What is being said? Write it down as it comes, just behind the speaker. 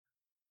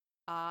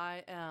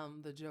I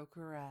am the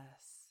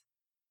Jokeress.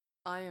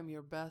 I am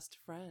your best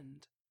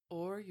friend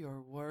or your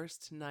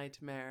worst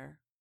nightmare.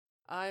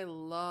 I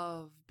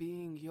love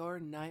being your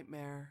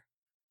nightmare,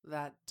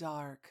 that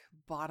dark,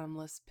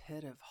 bottomless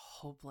pit of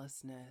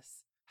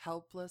hopelessness,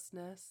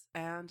 helplessness,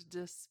 and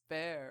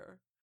despair.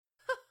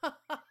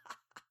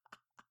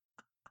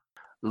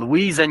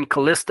 Louise and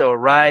Calista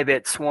arrive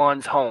at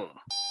Swan's home.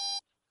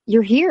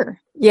 You're here.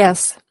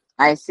 Yes,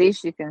 I see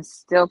she can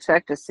still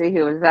check to see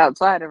who is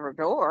outside of her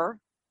door.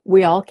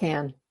 we all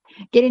can.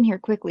 Get in here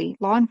quickly.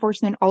 Law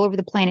enforcement all over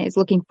the planet is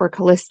looking for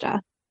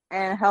Calista.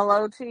 And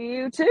hello to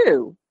you,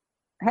 too.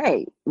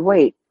 Hey,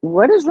 wait,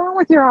 what is wrong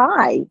with your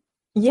eye?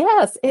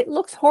 Yes, it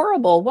looks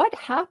horrible. What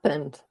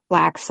happened?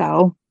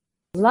 Laxo.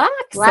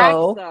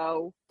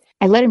 Laxo?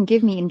 I let him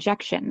give me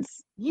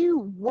injections.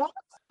 You what?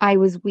 I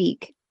was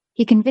weak.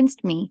 He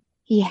convinced me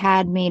he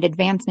had made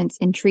advancements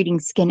in treating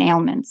skin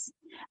ailments.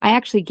 I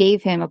actually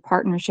gave him a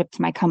partnership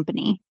to my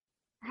company.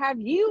 Have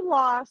you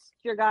lost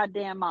your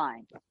goddamn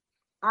mind?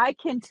 I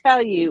can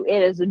tell you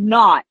it is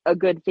not a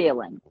good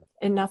feeling.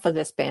 Enough of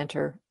this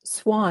banter.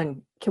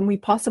 Swan, can we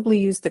possibly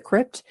use the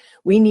crypt?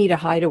 We need a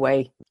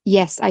hideaway.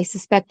 Yes, I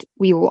suspect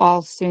we will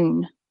all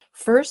soon.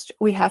 First,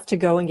 we have to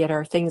go and get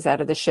our things out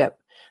of the ship.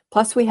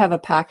 Plus, we have a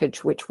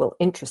package which will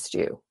interest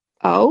you.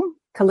 Oh?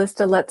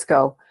 Calista, let's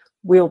go.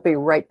 We'll be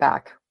right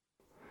back.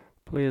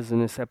 Players in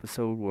this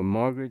episode were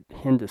Margaret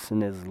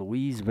Henderson as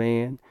Louise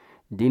Van,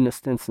 Dina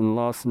Stinson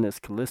Lawson as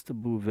Calista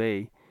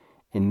Bouvet,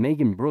 and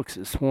Megan Brooks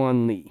as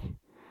Swan Lee.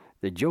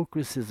 The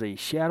Jokeress is a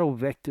Shadow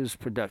Vectors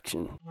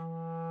production.